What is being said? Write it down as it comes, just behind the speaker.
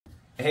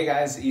Hey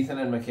guys, Ethan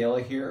and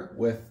Michaela here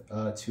with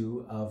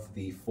two of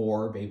the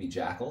 4 baby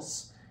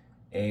jackals,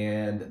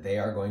 and they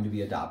are going to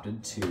be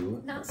adopted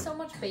to... Not so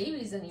much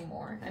babies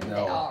anymore. I mean, No,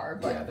 they are,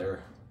 but... Yeah,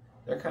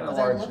 they're kind of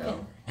large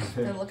now.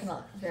 They're looking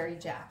very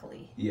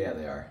jackally. Yeah,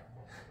 they are.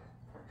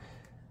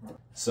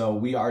 So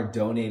we are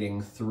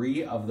donating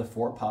 3 of the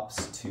 4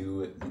 pups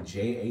to the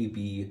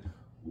JAB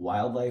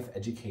Wildlife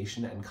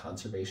Education and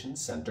Conservation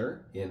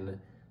Center in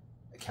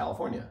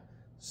California.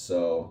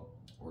 So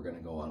we're gonna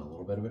go on a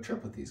little bit of a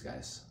trip with these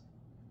guys.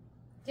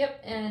 Yep,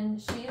 and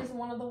she is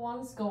one of the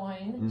ones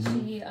going.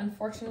 She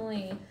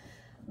unfortunately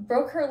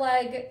broke her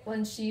leg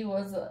when she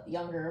was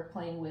younger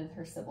playing with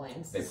her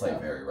siblings. They play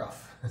very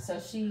rough. So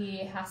she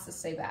has to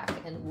stay back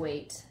and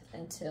wait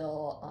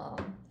until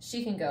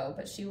she can go,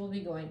 but she will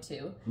be going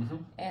too.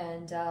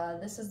 And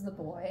this is the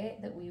boy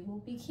that we will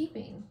be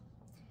keeping.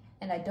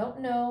 And I don't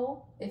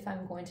know if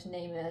I'm going to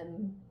name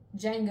him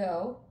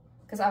Django,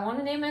 because I want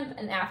to name him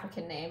an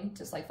African name,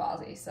 just like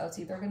Fozzie. So it's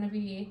either going to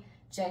be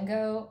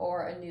Django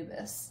or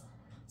Anubis.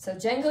 So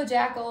Django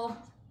Jackal,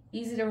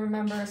 easy to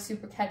remember,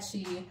 super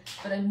catchy,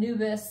 but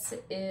Anubis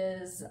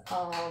is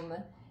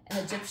an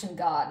Egyptian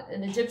god,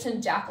 an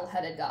Egyptian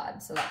jackal-headed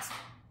god. So that's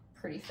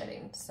pretty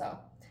fitting. So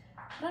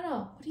I don't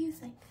know. What do you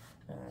think?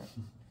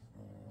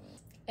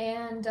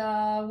 And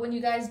when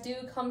you guys do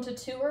come to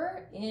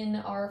tour in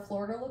our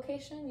Florida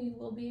location, you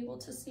will be able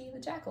to see the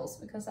jackals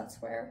because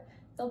that's where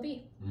they'll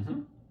be.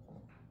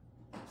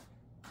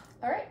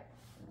 All right.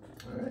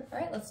 All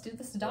right, let's do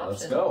this adoption.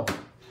 Let's go.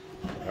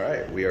 All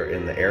right, we are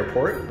in the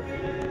airport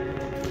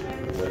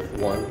with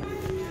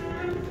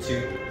 1,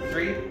 2,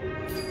 3.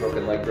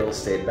 Broken leg girl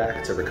stayed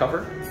back to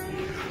recover.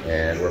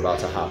 And we're about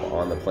to hop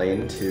on the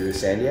plane to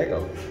San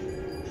Diego.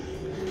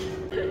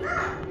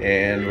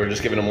 And we're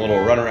just giving them a little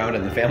run around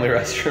in the family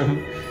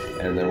restroom,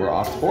 and then we're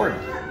off to board.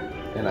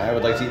 And I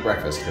would like to eat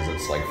breakfast because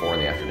it's like 4 in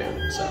the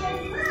afternoon, so.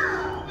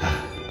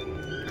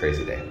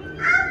 Crazy day.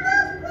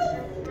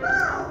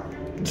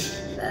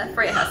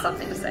 Freya has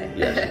something to say.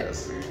 Yeah, she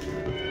does.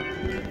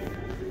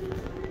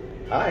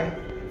 Hi.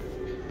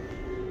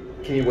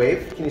 Can you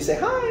wave? Can you say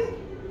hi?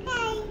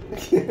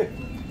 Hi.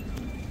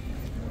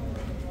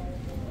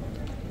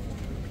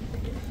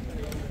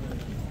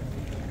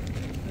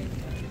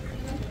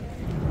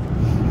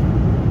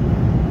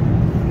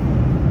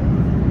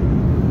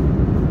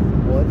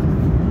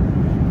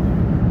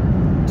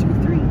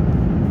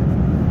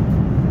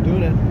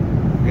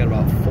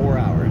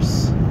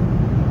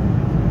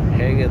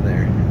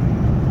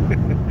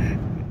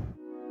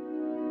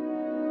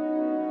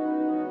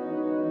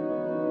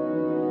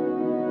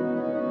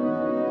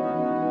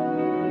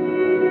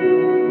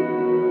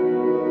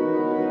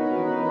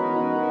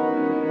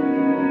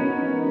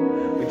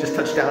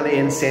 Down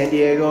in San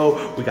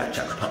Diego, we got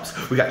jackal pups.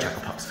 We got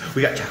jackal pups.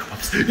 We got jackal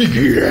pups.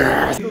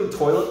 Yeah! Are you the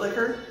toilet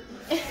licker?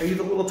 Are you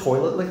the little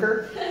toilet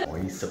licker? Oh,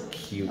 he's so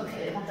cute.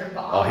 Okay,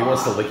 oh, he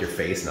wants to lick your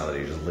face now that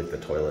he just licked the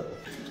toilet.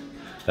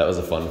 That was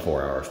a fun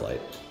 4-hour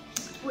flight.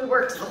 We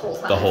worked the whole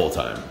time. The whole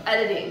time.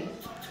 Editing.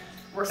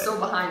 We're so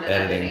behind in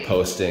editing.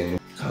 Posting.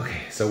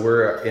 Okay, so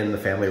we're in the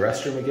family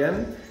restroom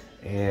again,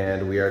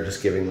 and we are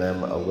just giving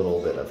them a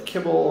little bit of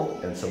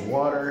kibble and some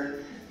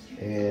water,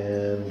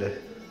 and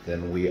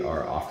then we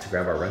are off to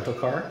grab our rental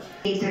car.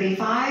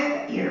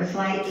 8:35, your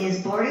flight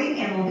is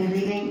boarding and we'll be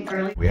leaving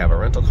early. We have a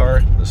rental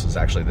car. This is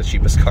actually the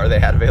cheapest car they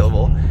had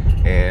available.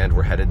 And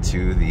we're headed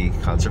to the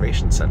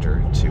conservation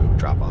center to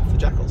drop off the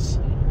jackals.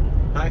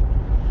 Hi.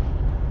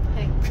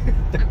 Hey,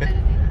 I'm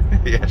editing.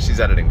 Yeah, she's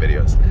editing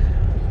videos.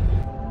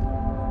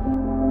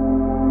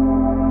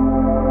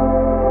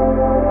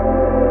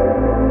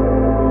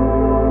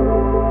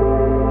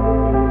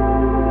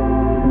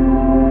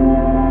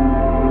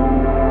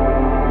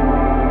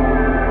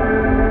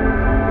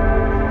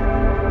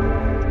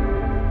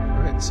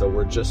 So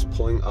we're just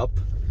pulling up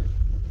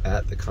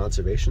at the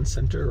conservation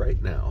center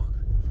right now.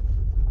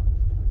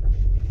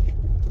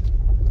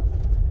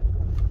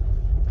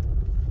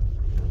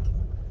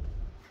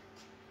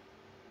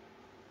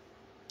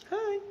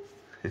 Hi.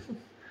 They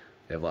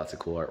have lots of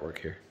cool artwork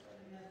here.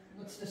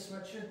 What's the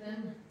sweatshirt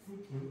then?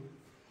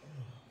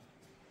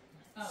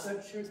 Oh.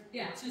 Sweatshirt?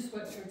 Yeah. 2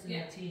 sweatshirts and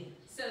a tee.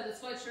 So the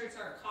sweatshirts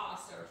are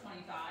cost are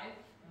 $25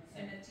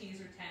 and the tees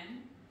are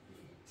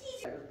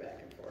 $10. Back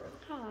and forth.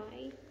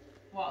 Hi.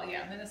 Well,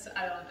 yeah, Minnesota.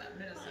 I don't know.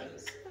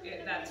 Minnesota's.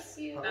 Yeah,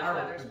 that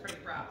weather's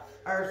pretty rough.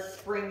 Our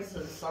springs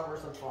and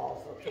summers and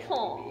falls. So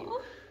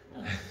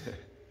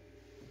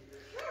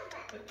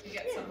You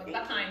get someone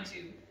behind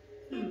you.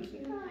 Thank you.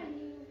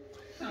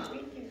 Huh.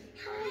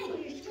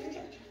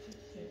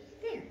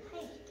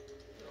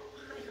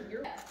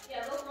 Yeah,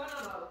 they'll run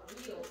on a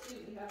wheel too.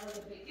 You have like a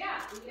big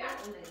Yeah,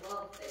 and they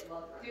love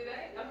running. Do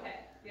they? Okay.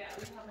 Yeah,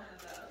 we have one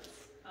of those.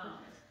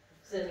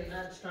 So you're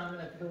not strong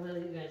enough to wheel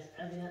you guys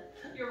have yet.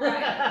 You're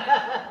right.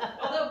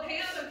 Although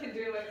Panda can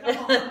do it. Come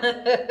on.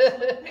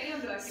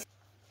 Panda.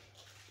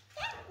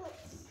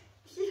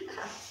 Yeah,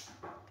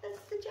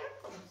 that's the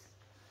jackals.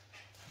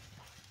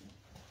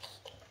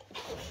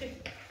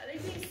 Are they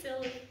being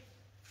silly?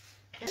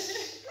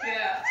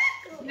 Yeah.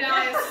 Now,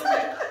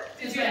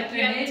 did you have to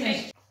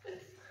take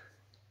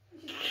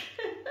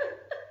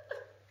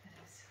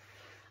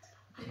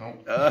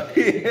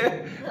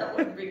That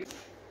would be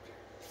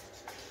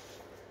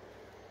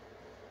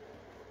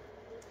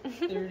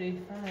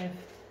 35.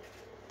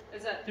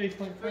 Is that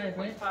 3.5, right?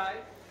 3.5?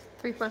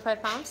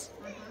 3.5 pounds?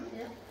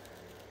 Yeah.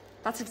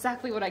 That's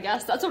exactly what I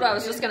guessed. That's what I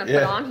was just gonna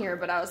put on here,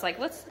 but I was like,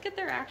 let's get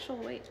their actual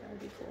weight. That would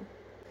be cool.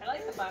 I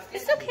like the bucket.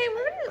 It's okay.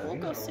 We'll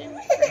go soon.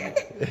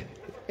 Listen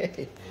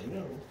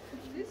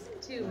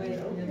to it.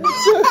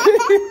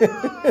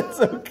 It's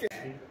okay.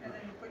 And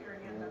then you put your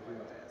hand up like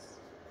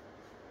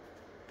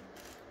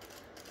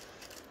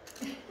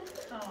this.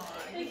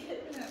 Aw, you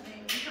did that,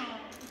 baby. Aw.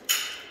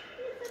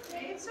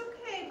 It's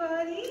okay,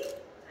 buddy. I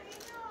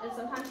And know.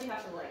 sometimes you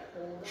have to like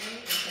hold them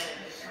until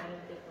they kind of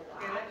get the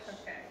Get latch. it?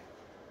 Okay.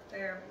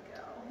 There we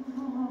go.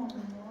 Oh,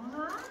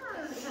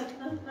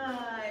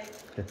 hi.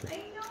 I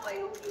know. I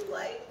hope you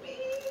like me.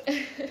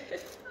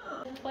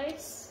 Oh, In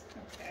place.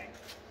 okay.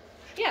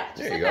 Yeah, just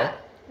There you like go. that.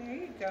 There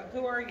you go.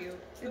 Who are you?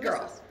 The Who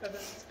girl. Is this? Oh,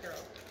 this is girl.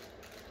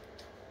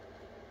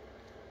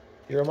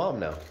 You're a mom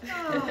now.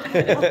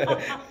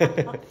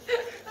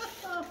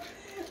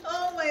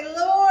 Oh my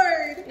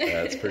lord!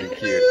 That's pretty Oh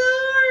cute. my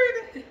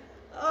lord!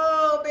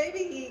 Oh,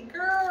 baby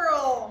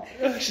girl.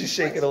 She's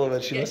shaking a little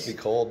bit. She must be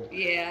cold.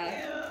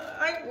 Yeah.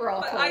 We're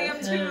all cold. I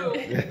am too. I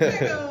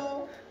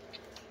know.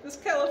 This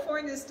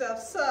California stuff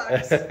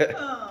sucks.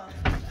 Oh.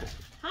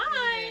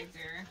 Hi.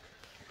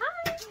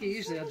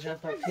 Usually I'll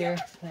jump up here.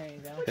 There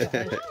you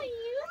go.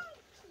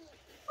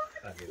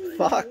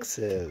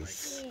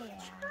 Foxes.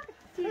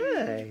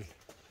 Hi.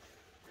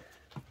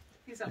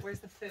 He's up. Where's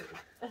the food?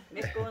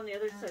 Let's go on the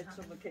other side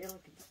so Michaela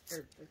can.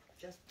 Or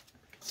just.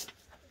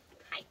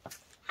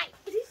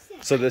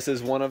 So this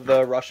is one of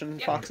the Russian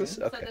Yep. foxes?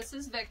 So Okay. this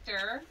is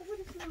Victor.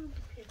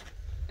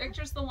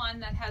 Victor's the one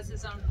that has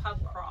his own pub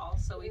crawl,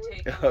 so we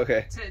take him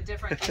Okay. to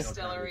different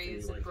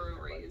distilleries and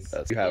breweries.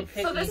 You have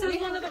So this is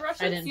one of the I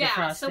Russian. didn't Yeah.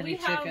 defrost So we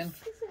any have chicken.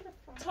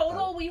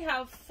 total. We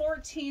have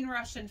 14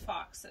 Russian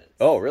foxes.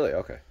 Oh, really?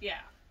 Okay. Yeah.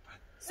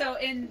 So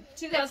in If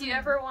 2000. you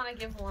ever want to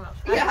give one up.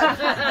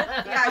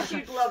 Yeah,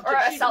 she'd love Or to.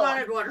 a She's cellar.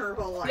 wanted one her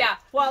whole life. Yeah.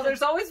 Well,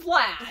 there's always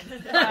Vlad.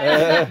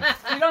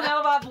 We don't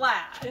know about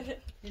Vlad.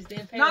 He's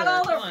damn Not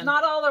all Come the on.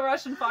 not all the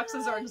Russian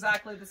foxes are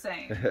exactly the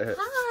same.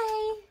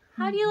 Hi.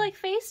 How do you like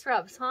face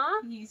rubs,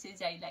 huh? He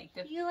says I like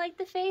the You like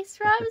the face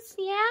rubs?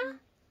 Yeah?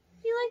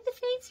 You like the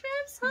face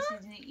rubs, huh?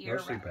 ear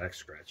Mostly rub. back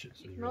scratches.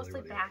 is really Mostly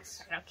what he back likes.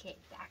 scratch. Okay,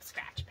 back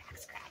scratch, back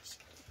scratch.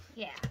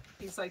 Yeah.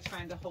 He's like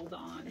trying to hold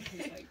on.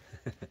 He's like,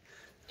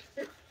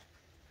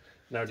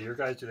 Now, do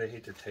they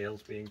hate their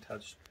tails being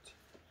touched?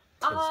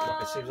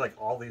 It seems like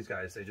all these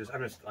guys, they just,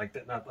 I'm just like,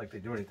 not like they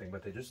do anything,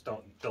 but they just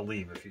don't, they'll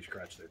leave if you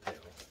scratch their tail.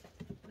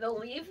 They'll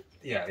leave?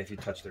 Yeah, if you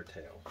touch their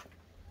tail.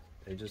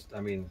 They just,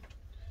 I mean,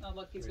 oh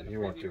look, he's gonna you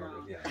prove won't you do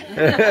wrong. it.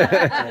 Yeah. Well,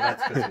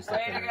 that's 'cause he's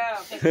Way to looking go,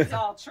 at- because it's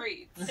all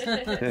treats.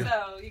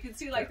 So you can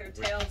see like their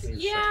tails.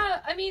 Yeah,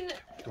 I mean,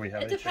 Do we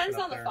have it any depends chicken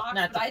on up the there? fox,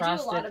 Not but I do a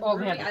defrosted. lot of Oh,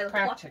 we have grooming. the I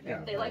cracked pluck,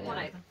 chicken. they like when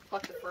I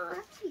pluck the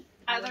fur.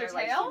 As their They're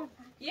like- tail?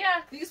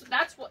 Yeah,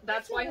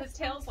 that's why his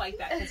tail's like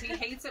that, because he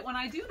hates it when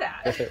I do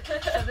that. So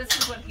this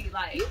is what he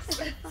likes.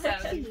 So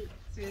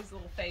see his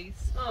little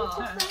face.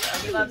 Aw.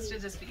 So he loves to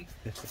just be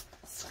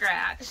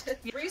scratched.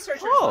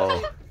 Researchers.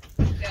 Oh.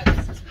 Yeah,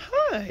 this is,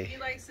 Hi. he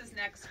likes his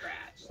neck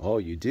scratched. Oh,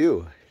 you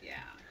do? Yeah.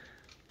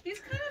 He's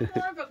kind of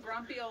more of a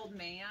grumpy old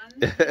man.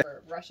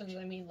 Or Russians,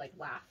 I mean, like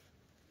laugh.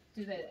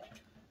 Do they?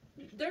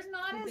 They're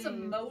not as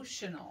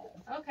emotional.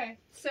 Okay.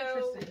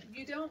 So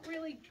you don't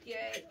really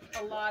get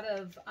a lot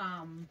of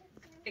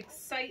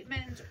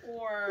excitement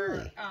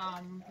or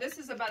this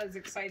is about as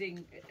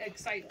exciting.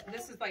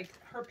 This is like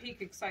her peak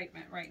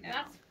excitement right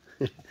now.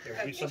 Yeah,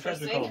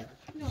 sometimes we call them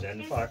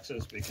Zen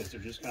foxes because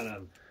they're just kind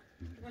of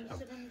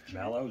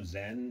mellow,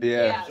 zen.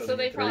 Yeah. So they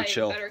Very probably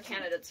chill. better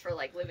candidates for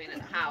like living in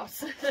a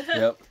house.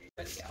 Yep.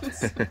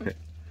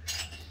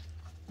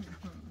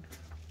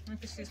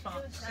 She's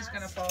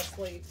gonna fall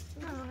asleep.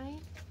 Hi.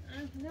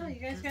 No, you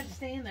guys got to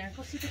stay in there.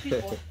 Go see the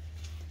people.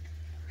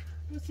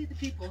 Go see the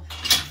people.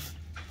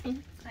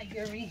 Hi,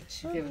 Gary.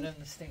 She's giving him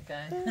the stink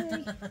eye.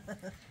 Anna,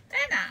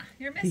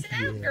 you're missing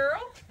out,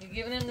 girl. You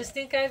giving him the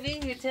stink eye, V?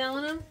 You're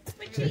telling him?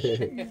 What you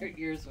eating? Her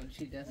ears when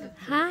she does it.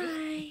 Hi.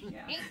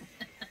 Yeah.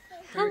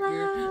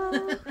 Hello.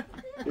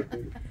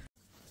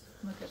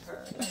 Look at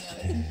her.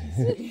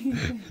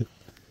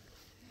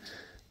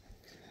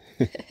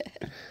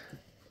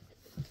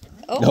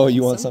 Oh,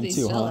 you want some somebody's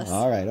too, jealous. huh?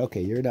 All right.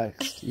 Okay, you're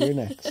next. You're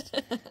next.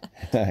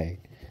 Hi.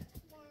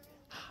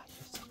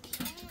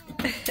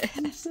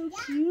 So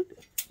cute.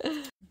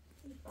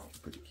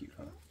 Pretty cute,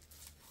 huh?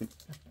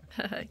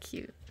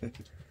 Cute.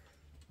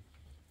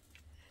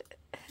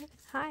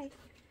 Hi.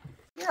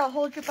 Here, I'll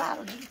hold your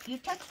bottle. You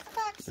touch the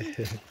box. You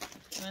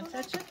want to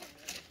touch it?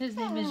 His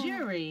name is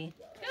Yuri.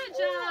 Good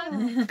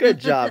job. Good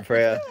job,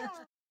 Freya.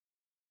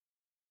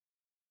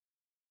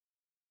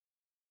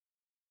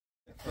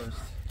 First,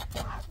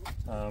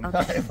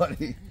 Hi,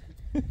 buddy.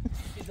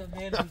 He's a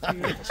man of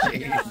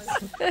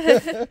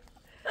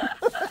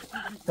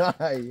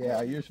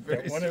Yeah, you're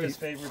very One of his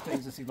favorite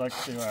things is he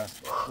likes to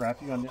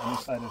wrap you on the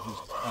underside of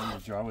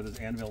his jaw with his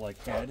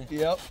anvil-like head.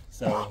 Yep.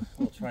 So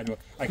we'll try to.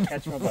 I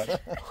catch him about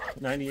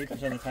 98% of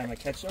the time. I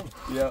catch him.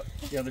 Yep.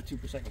 The other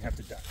 2% you have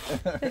to duck.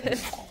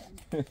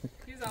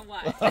 He's on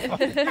what?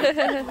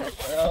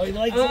 Oh, he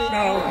likes No, it.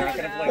 we're not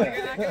gonna play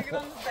You're not gonna get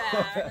on the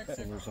bed.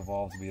 Silvers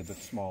evolved to be a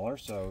bit smaller,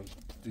 so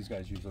these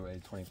guys usually weigh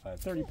 25,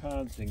 30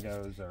 pounds.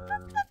 Dingoes are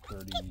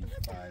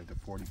 35 to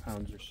 40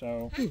 pounds or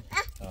so.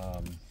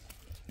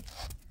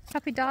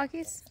 Puppy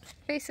doggies,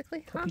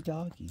 basically. Huh? Puppy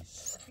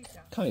doggies.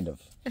 Kind of.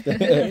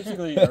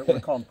 Basically, we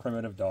call them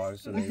primitive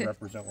dogs, so they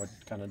represent what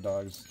kind of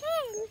dogs,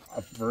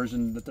 a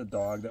version of the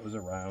dog that was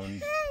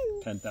around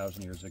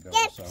 10,000 years ago.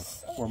 So,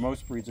 where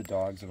most breeds of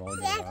dogs have only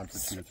been around for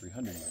 200 to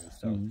 300 years.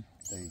 So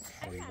they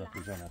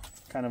represent a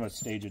kind of a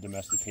stage of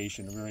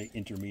domestication, a very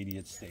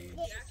intermediate stage.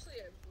 Yeah,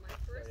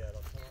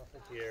 it'll come off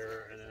of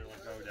here, and then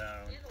it'll go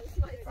down.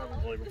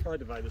 We'll probably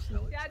divide this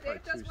into two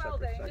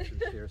separate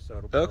sections here, so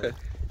it'll go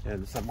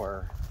and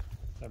somewhere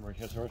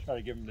here. So we're trying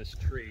to give him this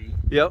tree.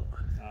 Yep.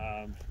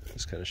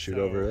 Just kind of shoot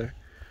over there.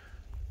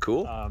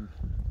 Cool.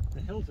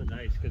 The hills are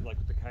nice because, like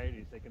with the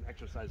coyotes, they can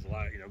exercise a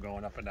lot,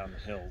 going up and down the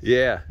hills.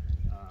 Yeah.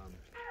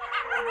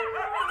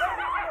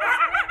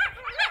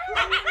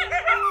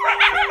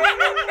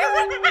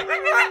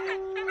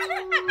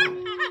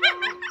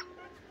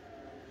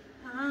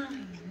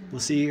 We'll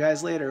see you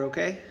guys later,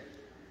 okay?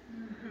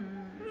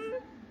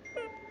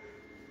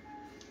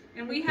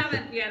 And we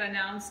haven't yet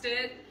announced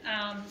it,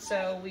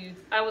 so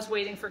I was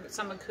waiting for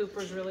some of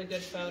Cooper's really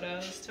good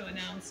photos to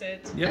announce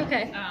it. Yep.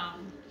 Okay.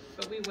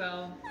 But we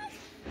will.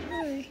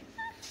 Hi.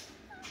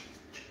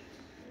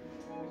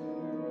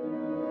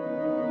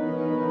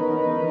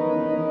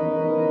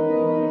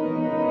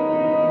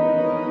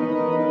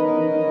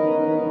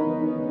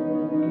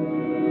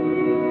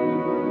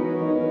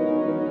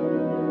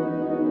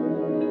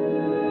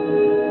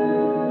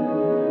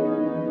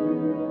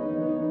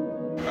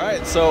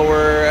 Alright, so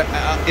we're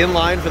in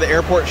line for the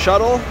airport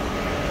shuttle.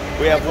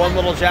 We have one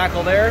little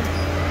jackal there.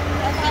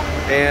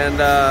 And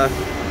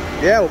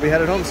yeah, we'll be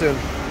headed home soon.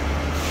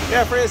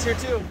 Yeah, Freya's here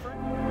too.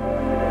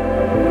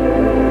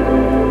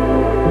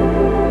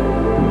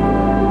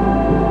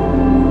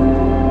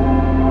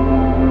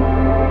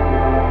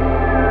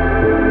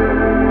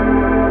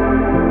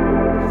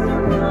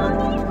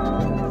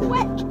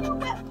 Wet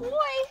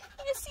boy.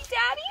 You see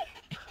Daddy?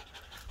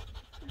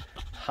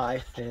 Hi,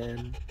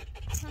 Finn.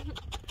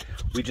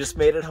 We just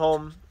made it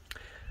home.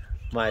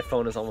 My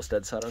phone is almost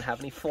dead, so I don't have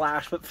any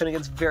flash, but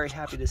Finnegan's very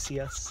happy to see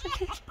us.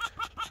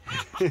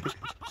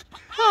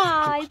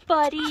 Hi,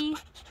 buddy.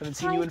 Haven't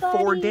seen you in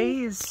 4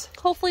 days.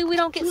 Hopefully we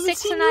don't get sick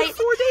tonight.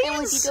 And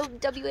we do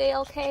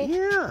W-A-L-K.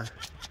 Yeah.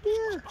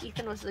 Yeah.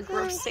 Ethan was the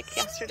gross sick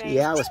yesterday.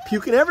 Yeah, I was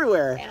puking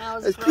everywhere. And I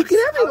was puking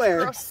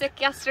everywhere. I was gross sick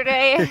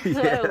yesterday.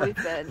 Yeah. We've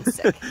been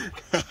sick.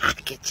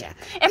 Get ya.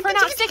 If we're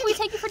not sick, we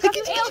take you for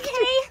W-A-L-K.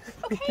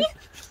 Okay? I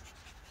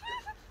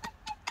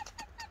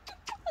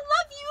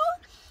love you.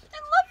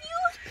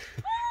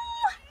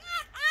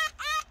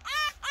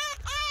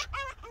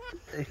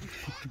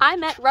 I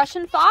met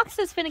Russian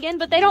foxes, Finnegan,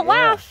 but they don't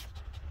laugh.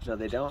 No,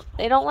 they don't.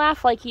 They don't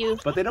laugh like you.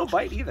 But they don't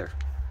bite either.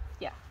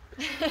 Yeah.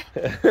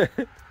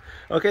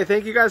 Okay,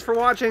 thank you guys for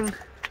watching.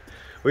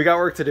 We got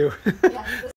work to do.